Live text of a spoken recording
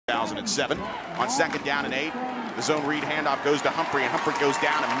2007. On 2nd down and 8, the zone read handoff goes to Humphrey, and Humphrey goes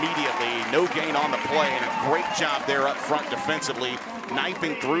down immediately. No gain on the play, and a great job there up front defensively.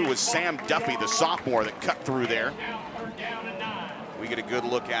 Knifing through was Sam Duffy, the sophomore, that cut through there. We get a good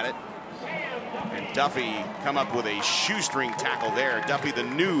look at it. And Duffy come up with a shoestring tackle there. Duffy, the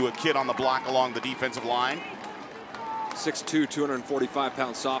new kid on the block along the defensive line. 6'2",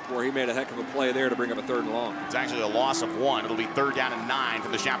 245-pound sophomore. He made a heck of a play there to bring up a 3rd and long. It's actually a loss of 1. It'll be 3rd down and 9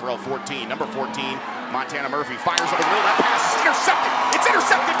 from the Chaparral 14. Number 14, Montana Murphy fires over the middle. That pass is intercepted. It's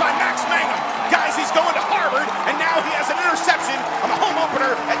intercepted by Max Mangum. Guys, he's going to Harvard, and now he has an interception on the home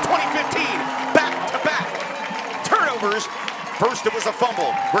opener at 2015. Back-to-back turnovers. First it was a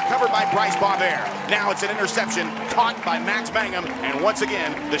fumble, recovered by Bryce Boisvert. Now it's an interception caught by Max Mangum. And once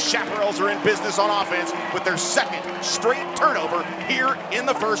again, the Chaparrals are in business on offense with their 2nd straight turnover here in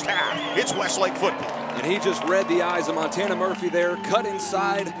the first half. It's Westlake football. And he just read the eyes of Montana Murphy there, cut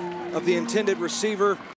inside of the intended receiver.